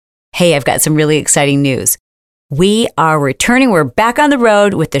Hey, I've got some really exciting news. We are returning. We're back on the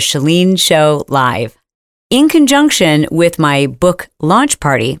road with the Chalene Show Live. In conjunction with my book launch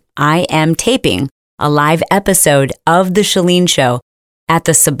party, I am taping a live episode of The Chalene Show at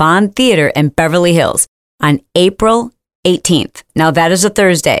the Saban Theater in Beverly Hills on April 18th. Now, that is a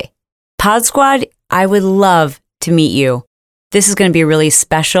Thursday. Pod Squad, I would love to meet you. This is going to be really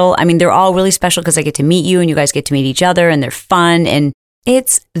special. I mean, they're all really special because I get to meet you and you guys get to meet each other and they're fun and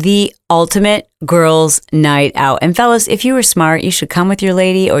it's the ultimate girls' night out. And fellas, if you were smart, you should come with your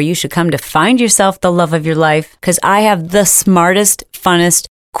lady or you should come to find yourself the love of your life because I have the smartest, funnest,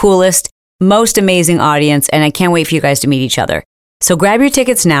 coolest, most amazing audience and I can't wait for you guys to meet each other. So grab your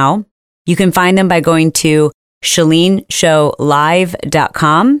tickets now. You can find them by going to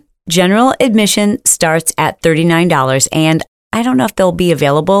ChaleneShowLive.com. General admission starts at $39 and I don't know if they'll be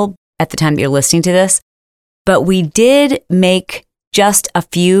available at the time that you're listening to this, but we did make just a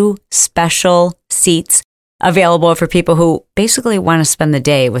few special seats available for people who basically want to spend the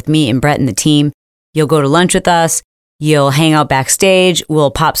day with me and Brett and the team. You'll go to lunch with us. You'll hang out backstage. We'll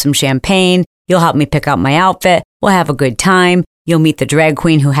pop some champagne. You'll help me pick out my outfit. We'll have a good time. You'll meet the drag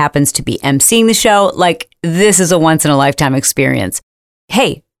queen who happens to be emceeing the show. Like, this is a once-in-a-lifetime experience.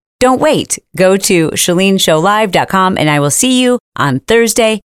 Hey, don't wait. Go to ChaleneShowLive.com and I will see you on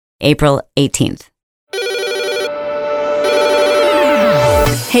Thursday, April 18th.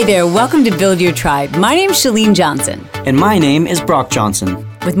 Hey there, welcome to Build Your Tribe. My name is Chalene Johnson. And my name is Brock Johnson.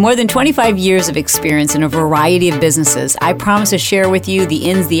 With more than 25 years of experience in a variety of businesses, I promise to share with you the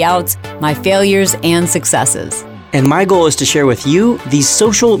ins, the outs, my failures, and successes. And my goal is to share with you these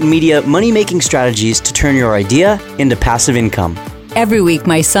social media money-making strategies to turn your idea into passive income. Every week,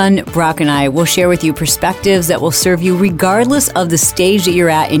 my son, Brock, and I will share with you perspectives that will serve you regardless of the stage that you're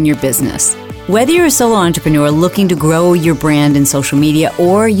at in your business. Whether you're a solo entrepreneur looking to grow your brand in social media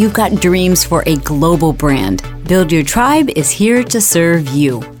or you've got dreams for a global brand, Build Your Tribe is here to serve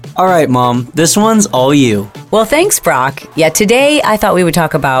you. All right, Mom, this one's all you. Well, thanks, Brock. Yeah, today I thought we would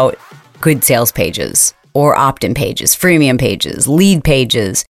talk about good sales pages or opt-in pages, freemium pages, lead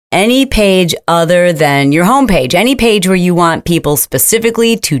pages, any page other than your homepage, any page where you want people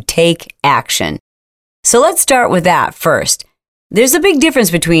specifically to take action. So let's start with that first. There's a big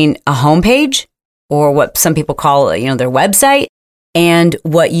difference between a homepage or what some people call, their website and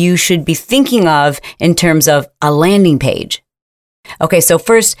what you should be thinking of in terms of a landing page. Okay, so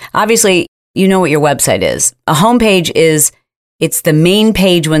first, obviously, you know what your website is. A homepage it's the main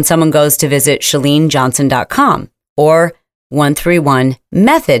page when someone goes to visit ChaleneJohnson.com or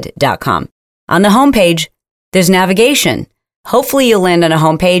 131method.com. On the homepage, there's navigation. Hopefully you'll land on a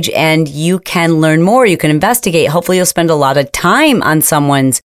homepage and you can learn more. You can investigate. Hopefully you'll spend a lot of time on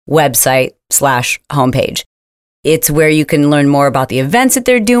someone's website/homepage. It's where you can learn more about the events that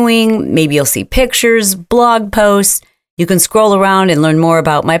they're doing. Maybe you'll see pictures, blog posts. You can scroll around and learn more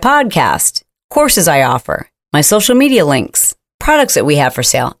about my podcast, courses I offer, my social media links, products that we have for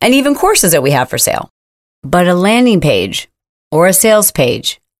sale, and even courses that we have for sale. But a landing page or a sales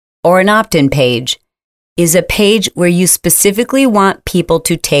page or an opt-in page is a page where you specifically want people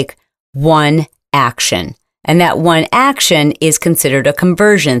to take one action. And that one action is considered a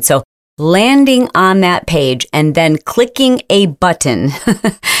conversion. So landing on that page and then clicking a button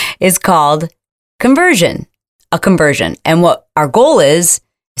is called conversion, a conversion. And what our goal is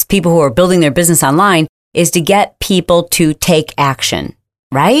people who are building their business online, is to get people to take action,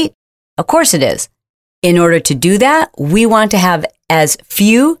 right? Of course it is. In order to do that, we want to have as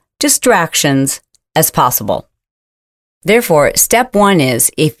few distractions as possible. Therefore, step one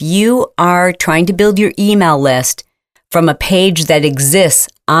is if you are trying to build your email list from a page that exists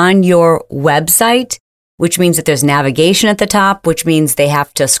on your website, which means that there's navigation at the top, which means they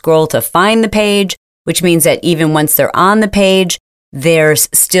have to scroll to find the page, which means that even once they're on the page, there's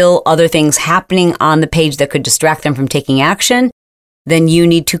still other things happening on the page that could distract them from taking action, then you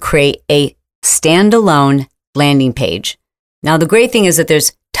need to create a standalone landing page. Now, the great thing is that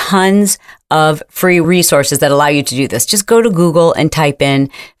there's tons of free resources that allow you to do this. Just go to Google and type in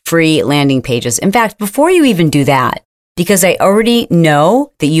free landing pages. In fact, before you even do that, because I already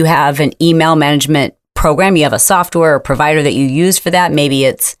know that you have an email management program, you have a software or provider that you use for that. Maybe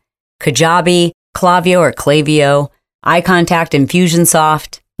it's Kajabi, Klaviyo, iContact,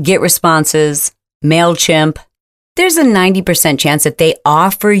 Infusionsoft, GetResponses, MailChimp. There's a 90% chance that they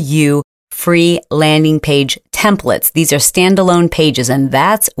offer you free landing page templates. These are standalone pages, and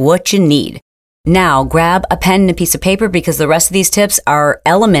that's what you need. Now, grab a pen and a piece of paper because the rest of these tips are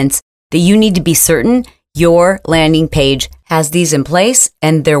elements that you need to be certain your landing page has these in place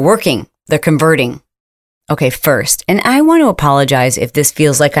and they're working, they're converting. Okay, first, and I want to apologize if this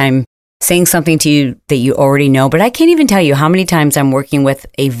feels like I'm saying something to you that you already know, but I can't even tell you how many times I'm working with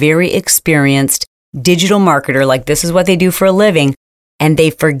a very experienced digital marketer, like this is what they do for a living, and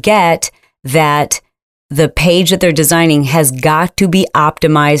they forget that the page that they're designing has got to be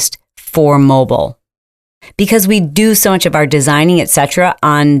optimized for mobile. Because we do so much of our designing, etc.,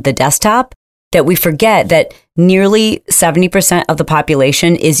 on the desktop that we forget that nearly 70% of the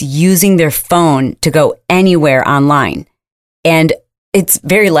population is using their phone to go anywhere online. And it's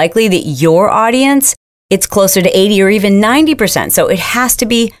very likely that your audience, it's closer to 80 or even 90%. So it has to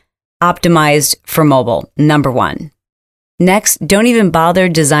be optimized for mobile, number one. Next, don't even bother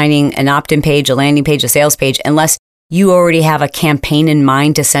designing an opt-in page, a landing page, a sales page, unless you already have a campaign in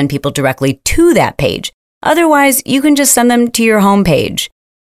mind to send people directly to that page. Otherwise, you can just send them to your homepage.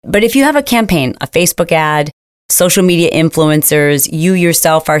 But if you have a campaign, a Facebook ad, social media influencers, you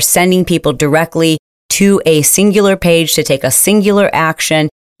yourself are sending people directly to a singular page to take a singular action,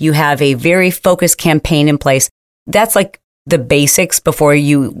 you have a very focused campaign in place. That's like the basics before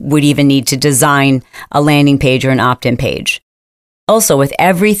you would even need to design a landing page or an opt-in page. Also, with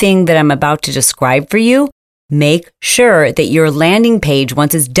everything that I'm about to describe for you, make sure that your landing page,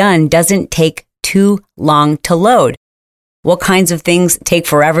 once it's done, doesn't take too long to load. What kinds of things take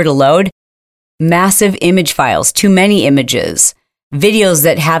forever to load? Massive image files, too many images, videos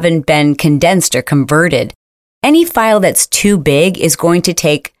that haven't been condensed or converted. Any file that's too big is going to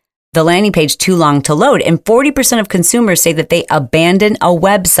take the landing page too long to load. And 40% of consumers say that they abandon a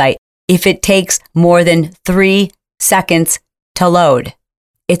website if it takes more than 3 seconds to load.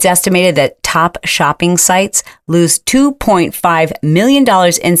 It's estimated that top shopping sites lose $2.5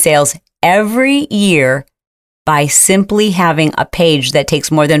 million in sales every year by simply having a page that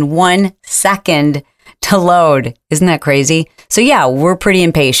takes more than 1 second to load. Isn't that crazy? So yeah, we're pretty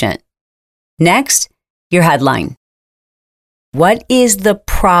impatient. Next, your headline. What is the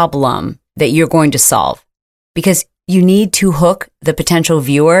problem that you're going to solve? Because you need to hook the potential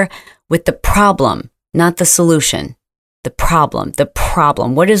viewer with the problem, not the solution. The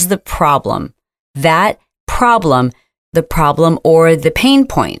problem. What is the problem? That problem, the problem or the pain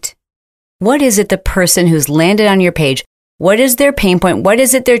point. What is it the person who's landed on your page, what is their pain point? What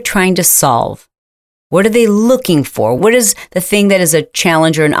is it they're trying to solve? What are they looking for? What is the thing that is a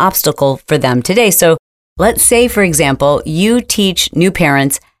challenge or an obstacle for them today? So let's say, for example, you teach new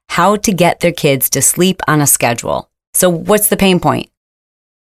parents how to get their kids to sleep on a schedule. So what's the pain point?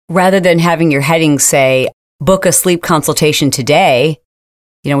 Rather than having your heading say, book a sleep consultation today,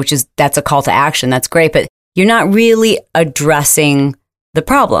 that's a call to action. That's great, but you're not really addressing the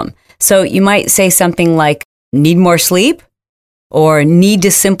problem. So you might say something like, need more sleep? Or need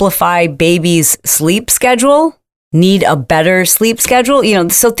to simplify baby's sleep schedule? Need a better sleep schedule?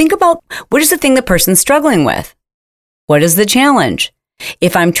 So think about what is the thing the person's struggling with? What is the challenge?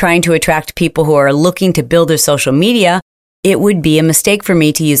 If I'm trying to attract people who are looking to build their social media, it would be a mistake for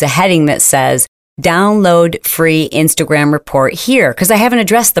me to use a heading that says, download free Instagram report here, because I haven't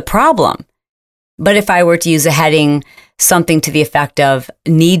addressed the problem. But if I were to use a heading, something to the effect of,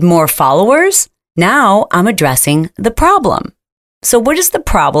 need more followers, now I'm addressing the problem. So what is the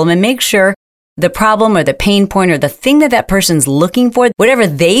problem? And make sure the problem or the pain point or the thing that person's looking for, whatever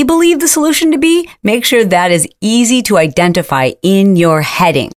they believe the solution to be, make sure that is easy to identify in your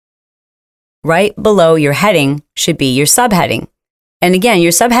heading. Right below your heading should be your subheading. And again,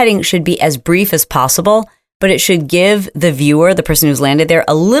 your subheading should be as brief as possible, but it should give the viewer, the person who's landed there,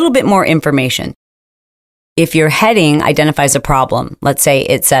 a little bit more information. If your heading identifies a problem, let's say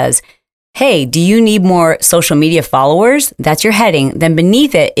it says, hey, do you need more social media followers? That's your heading. Then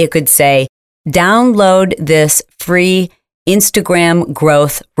beneath it, it could say, download this free Instagram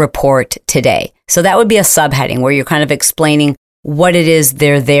growth report today. So that would be a subheading where you're kind of explaining what it is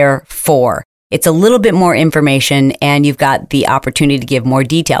they're there for. It's a little bit more information and you've got the opportunity to give more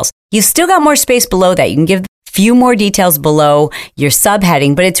details. You've still got more space below that. You can give a few more details below your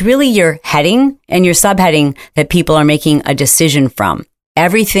subheading, but it's really your heading and your subheading that people are making a decision from.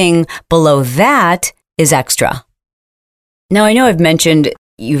 Everything below that is extra. Now, I know I've mentioned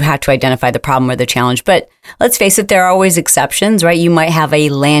you have to identify the problem or the challenge, but let's face it, there are always exceptions, right? You might have a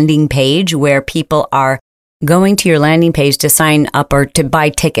landing page where people are going to your landing page to sign up or to buy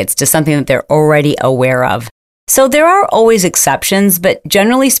tickets to something that they're already aware of. So there are always exceptions, but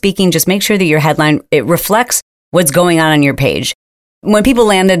generally speaking, just make sure that your headline, it reflects what's going on your page. When people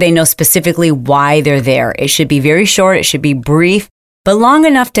land there, they know specifically why they're there. It should be very short, it should be brief, but long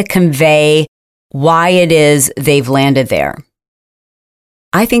enough to convey why it is they've landed there.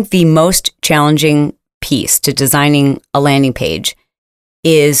 I think the most challenging piece to designing a landing page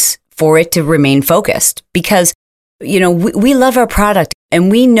is for it to remain focused, because we love our product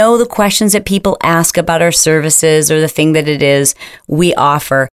and we know the questions that people ask about our services or the thing that it is we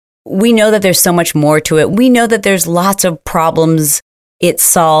offer. We know that there's so much more to it. We know that there's lots of problems it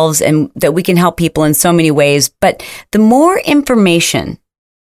solves and that we can help people in so many ways. But the more information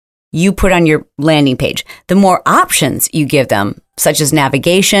you put on your landing page, the more options you give them, such as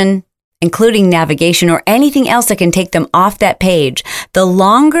navigation, including navigation or anything else that can take them off that page, the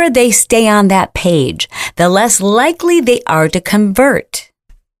longer they stay on that page, the less likely they are to convert.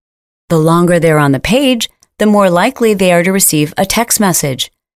 The longer they're on the page, the more likely they are to receive a text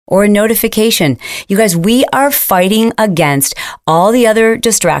message or a notification. You guys, we are fighting against all the other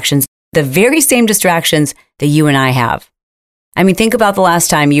distractions, the very same distractions that you and I have. I mean, think about the last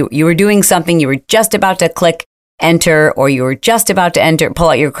time you were doing something, you were just about to click enter, or you were just about to pull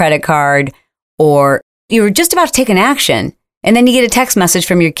out your credit card, or you were just about to take an action. And then you get a text message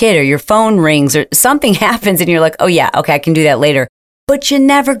from your kid or your phone rings or something happens and you're like, oh yeah, okay, I can do that later. But you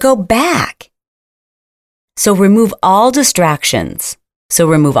never go back. So remove all distractions.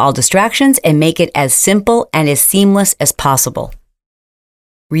 And make it as simple and as seamless as possible.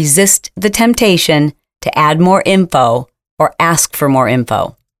 Resist the temptation to add more info or ask for more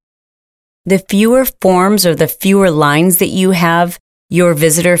info. The fewer forms or the fewer lines that you have your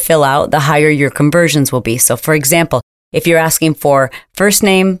visitor fill out, the higher your conversions will be. So for example, if you're asking for first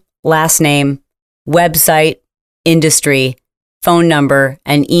name, last name, website, industry, phone number,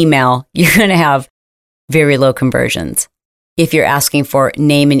 and email, you're going to have very low conversions. If you're asking for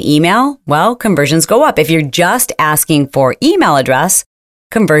name and email, well, conversions go up. If you're just asking for email address,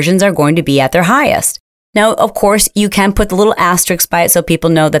 conversions are going to be at their highest. Now, of course, you can put the little asterisk by it so people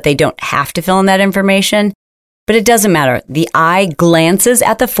know that they don't have to fill in that information, but it doesn't matter. The eye glances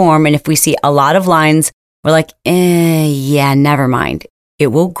at the form, and if we see a lot of lines, we're like, yeah, never mind. It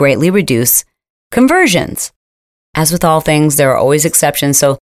will greatly reduce conversions. As with all things, there are always exceptions.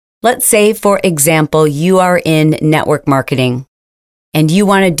 So let's say, for example, you are in network marketing and you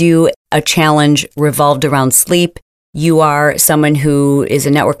want to do a challenge revolved around sleep. You are someone who is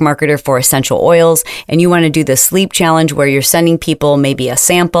a network marketer for essential oils and you want to do the sleep challenge where you're sending people maybe a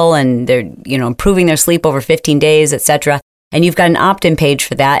sample and they're, improving their sleep over 15 days, etc. And you've got an opt-in page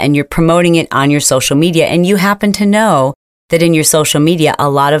for that and you're promoting it on your social media. And you happen to know that in your social media, a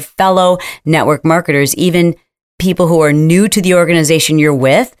lot of fellow network marketers, even people who are new to the organization you're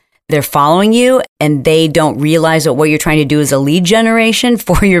with, they're following you and they don't realize that what you're trying to do is a lead generation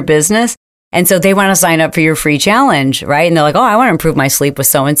for your business. And so they want to sign up for your free challenge, right? And they're like, oh, I want to improve my sleep with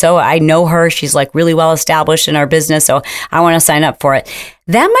so-and-so. I know her. She's like really well established in our business. So I want to sign up for it.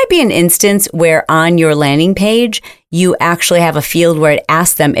 That might be an instance where on your landing page, you actually have a field where it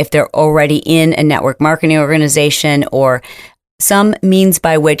asks them if they're already in a network marketing organization or some means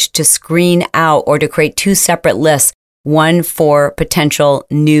by which to screen out or to create two separate lists, one for potential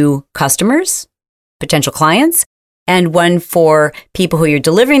new customers, potential clients, and one for people who you're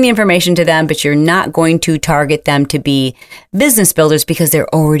delivering the information to them, but you're not going to target them to be business builders because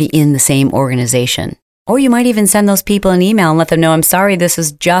they're already in the same organization. Or you might even send those people an email and let them know, I'm sorry, this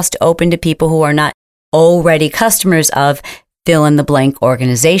is just open to people who are not already customers of fill in the blank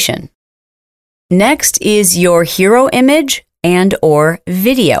organization. Next is your hero image and or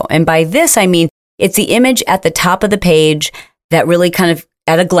video. And by this, I mean, it's the image at the top of the page that really kind of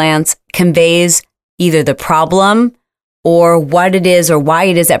at a glance conveys either the problem or what it is or why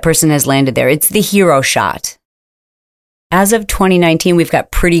it is that person has landed there. It's the hero shot. As of 2019, we've got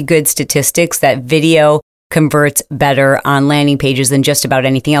pretty good statistics that video converts better on landing pages than just about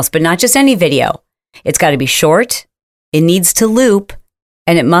anything else, but not just any video. It's got to be short, it needs to loop,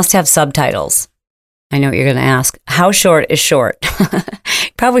 and it must have subtitles. I know what you're going to ask. How short is short?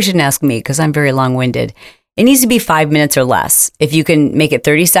 Probably shouldn't ask me because I'm very long-winded. It needs to be 5 minutes or less. If you can make it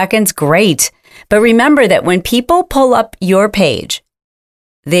 30 seconds, great. But remember that when people pull up your page,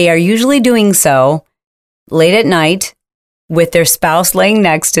 they are usually doing so late at night with their spouse laying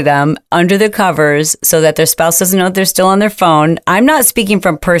next to them under the covers so that their spouse doesn't know that they're still on their phone. I'm not speaking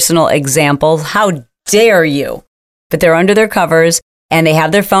from personal example. How dare you? But they're under their covers and they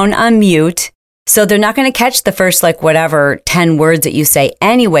have their phone on mute. So they're not going to catch the first 10 words that you say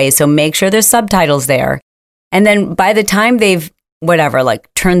anyway. So make sure there's subtitles there. And then by the time they've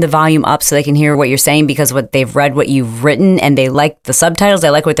turn the volume up so they can hear what you're saying because they've read what you've written and they like the subtitles, they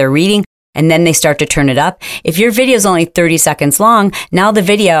like what they're reading, and then they start to turn it up. If your video is only 30 seconds long, now the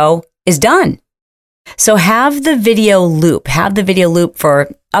video is done. So have the video loop for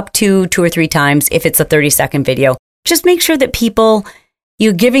up to 2 or 3 times if it's a 30-second video. Just make sure that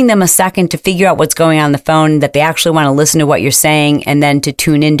you're giving them a second to figure out what's going on the phone, that they actually want to listen to what you're saying and then to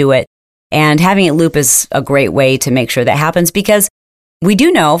tune into it. And having it loop is a great way to make sure that happens, because we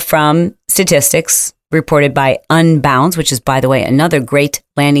do know from statistics reported by Unbounce, which is, by the way, another great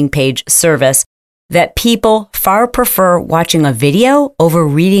landing page service, that people far prefer watching a video over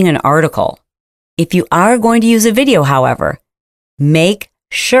reading an article. If you are going to use a video, however, make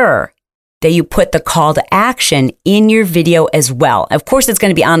sure that you put the call to action in your video as well. Of course, it's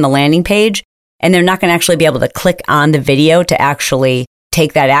going to be on the landing page, and they're not going to actually be able to click on the video to actually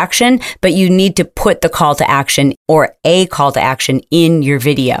take that action, but you need to put the call to action or a call to action in your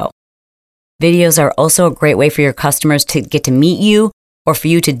video. Videos are also a great way for your customers to get to meet you or for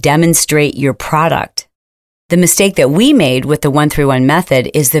you to demonstrate your product. The mistake that we made with the 1-3-1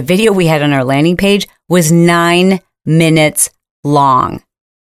 method is the video we had on our landing page was 9 minutes long.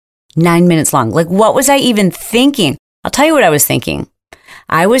 9 minutes long. Like, what was I even thinking? I'll tell you what I was thinking.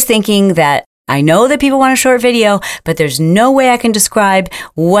 I was thinking that I know that people want a short video, but there's no way I can describe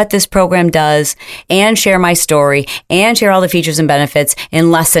what this program does and share my story and share all the features and benefits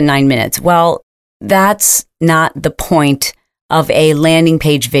in less than 9 minutes. Well, that's not the point of a landing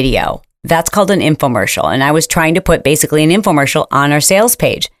page video. That's called an infomercial. And I was trying to put basically an infomercial on our sales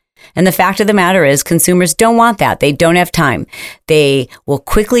page. And the fact of the matter is, consumers don't want that. They don't have time. They will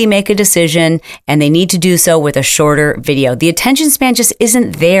quickly make a decision, and they need to do so with a shorter video. The attention span just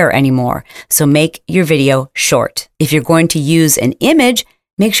isn't there anymore. So make your video short. If you're going to use an image,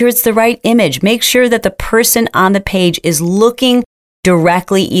 make sure it's the right image. Make sure that the person on the page is looking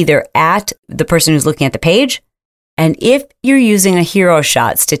directly either at the person who's looking at the page. And if you're using a hero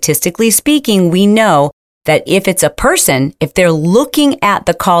shot, statistically speaking, we know that if it's a person, if they're looking at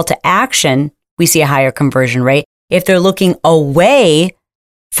the call to action, we see a higher conversion rate. If they're looking away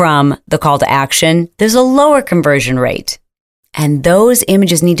from the call to action, there's a lower conversion rate. And those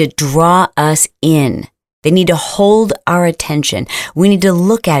images need to draw us in. They need to hold our attention. We need to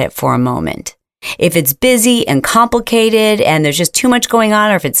look at it for a moment. If it's busy and complicated and there's just too much going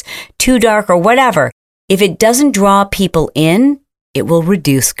on, or if it's too dark or whatever, if it doesn't draw people in, it will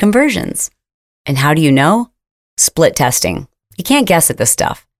reduce conversions. And how do you know? Split testing. You can't guess at this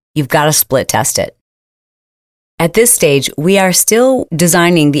stuff. You've got to split test it. At this stage, we are still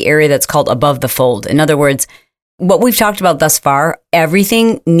designing the area that's called above the fold. In other words, what we've talked about thus far,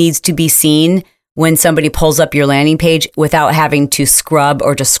 everything needs to be seen when somebody pulls up your landing page without having to scrub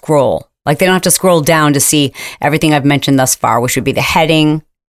or to scroll. Like, they don't have to scroll down to see everything I've mentioned thus far, which would be the heading,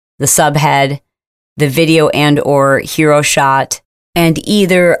 the subhead, the video and or hero shot, and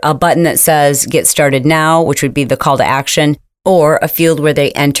either a button that says Get Started Now, which would be the call to action, or a field where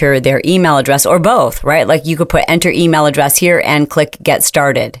they enter their email address, or both, right? Like, you could put enter email address here and click Get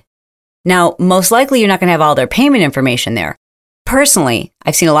Started. Now, most likely you're not going to have all their payment information there. Personally,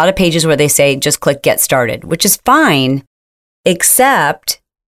 I've seen a lot of pages where they say just click Get Started, which is fine, except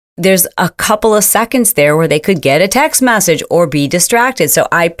there's a couple of seconds there where they could get a text message or be distracted. So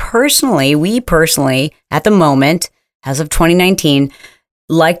we personally, at the moment, as of 2019,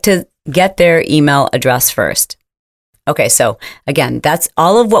 like to get their email address first. Okay, so again, that's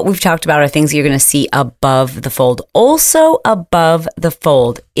all of what we've talked about are things you're going to see above the fold. Also above the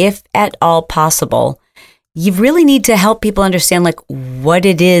fold, if at all possible, you really need to help people understand like what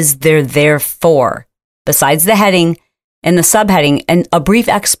it is they're there for, besides the heading and the subheading, and a brief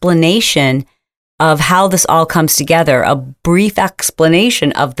explanation of how this all comes together, a brief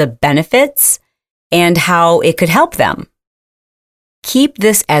explanation of the benefits and how it could help them. Keep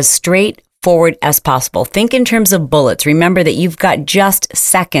this as straightforward as possible. Think in terms of bullets. Remember that you've got just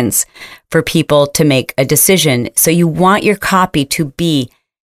seconds for people to make a decision. So you want your copy to be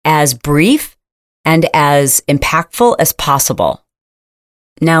as brief and as impactful as possible.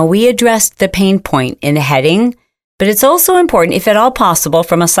 Now, we addressed the pain point in the heading, but it's also important, if at all possible,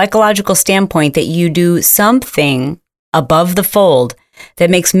 from a psychological standpoint, that you do something above the fold that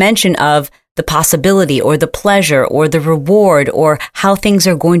makes mention of the possibility or the pleasure or the reward or how things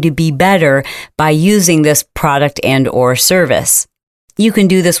are going to be better by using this product and or service. You can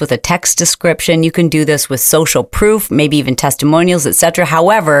do this with a text description. You can do this with social proof, maybe even testimonials, etc.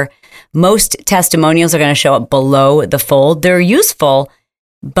 However, most testimonials are going to show up below the fold. They're useful,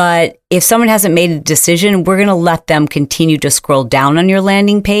 but if someone hasn't made a decision, we're going to let them continue to scroll down on your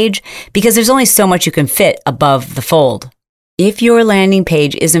landing page because there's only so much you can fit above the fold. If your landing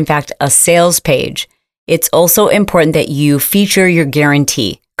page is in fact a sales page, it's also important that you feature your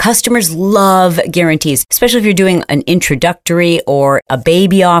guarantee. Customers love guarantees, especially if you're doing an introductory or a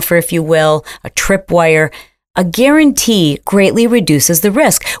baby offer, if you will, a tripwire. A guarantee greatly reduces the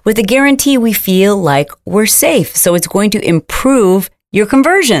risk. With a guarantee, we feel like we're safe, so it's going to improve your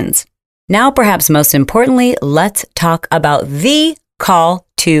conversions. Now, perhaps most importantly, let's talk about the call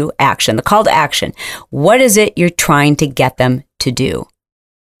to action. The call to action. What is it you're trying to get them to do?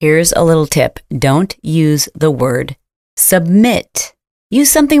 Here's a little tip. Don't use the word submit.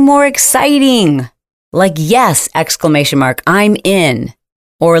 Use something more exciting, like yes, ! I'm in,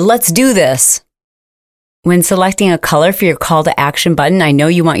 or let's do this. When selecting a color for your call to action button, I know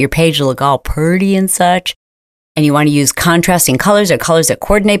you want your page to look all pretty and such, and you want to use contrasting colors or colors that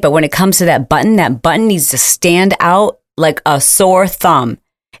coordinate, but when it comes to that button needs to stand out like a sore thumb.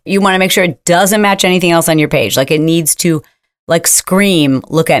 You want to make sure it doesn't match anything else on your page. Like it needs to scream,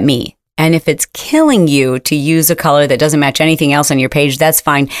 look at me. And if it's killing you to use a color that doesn't match anything else on your page, that's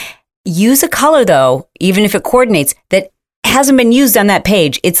fine. Use a color though, even if it coordinates, that hasn't been used on that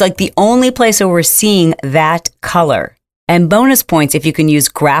page. It's like the only place where we're seeing that color. And bonus points if you can use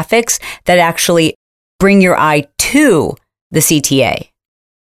graphics that actually bring your eye to the CTA.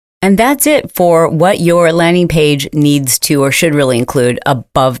 And that's it for what your landing page needs to or should really include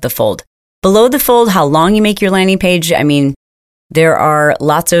above the fold. Below the fold, how long you make your landing page, there are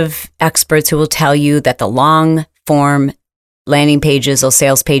lots of experts who will tell you that the long form landing pages or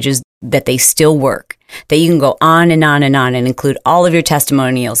sales pages, that they still work, that you can go on and on and on and include all of your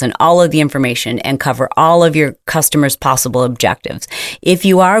testimonials and all of the information and cover all of your customers' possible objectives. If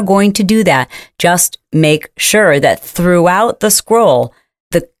you are going to do that, just make sure that throughout the scroll,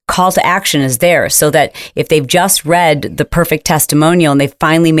 the call to action is there so that if they've just read the perfect testimonial and they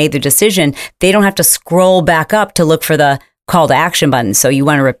finally made the decision, they don't have to scroll back up to look for the call to action button. So you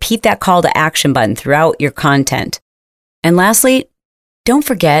want to repeat that call to action button throughout your content. And lastly, don't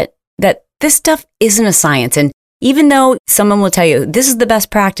forget that this stuff isn't a science. And even though someone will tell you, this is the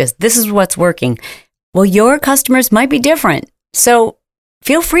best practice, this is what's working, well, your customers might be different. So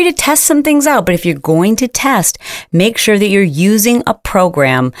feel free to test some things out. But if you're going to test, make sure that you're using a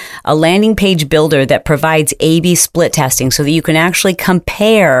program, a landing page builder that provides A/B split testing so that you can actually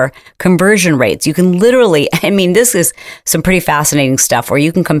compare conversion rates. You can literally, this is some pretty fascinating stuff where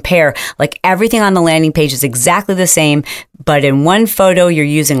you can compare everything on the landing page is exactly the same, but in one photo, you're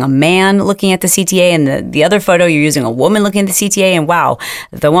using a man looking at the CTA, and the other photo, you're using a woman looking at the CTA, and wow,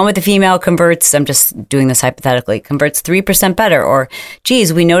 the one with the female converts, I'm just doing this hypothetically, converts 3% better. Or,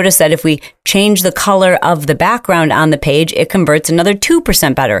 geez, we noticed that if we change the color of the background on the page, it converts another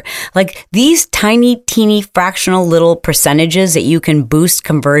 2% better. These tiny, teeny, fractional little percentages that you can boost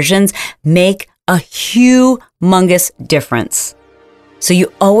conversions make a humongous difference. So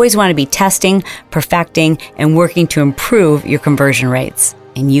you always want to be testing, perfecting, and working to improve your conversion rates.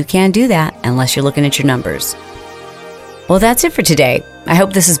 And you can't do that unless you're looking at your numbers. Well, that's it for today. I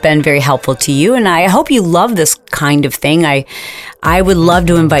hope this has been very helpful to you, and I hope you love this kind of thing. I would love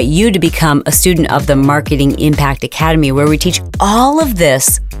to invite you to become a student of the Marketing Impact Academy, where we teach all of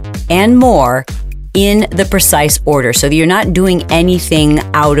this and more in the precise order so that you're not doing anything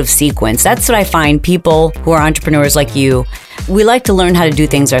out of sequence. That's what I find people who are entrepreneurs like you, we like to learn how to do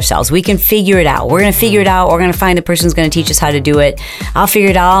things ourselves. We can figure it out. We're going to figure it out. We're going to find the person who's going to teach us how to do it. I'll figure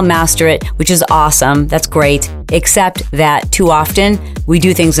it out. I'll master it, which is awesome. That's great. Except that too often we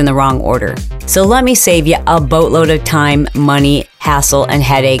do things in the wrong order. So let me save you a boatload of time, money, hassle, and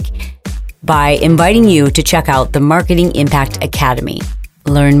headache by inviting you to check out the Marketing Impact Academy.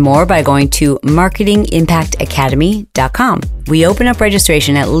 Learn more by going to marketingimpactacademy.com. We open up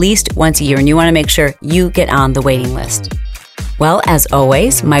registration at least once a year, and you want to make sure you get on the waiting list. Well, as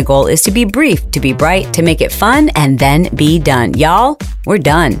always, my goal is to be brief, to be bright, to make it fun, and then be done. Y'all, we're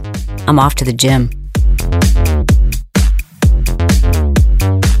done. I'm off to the gym.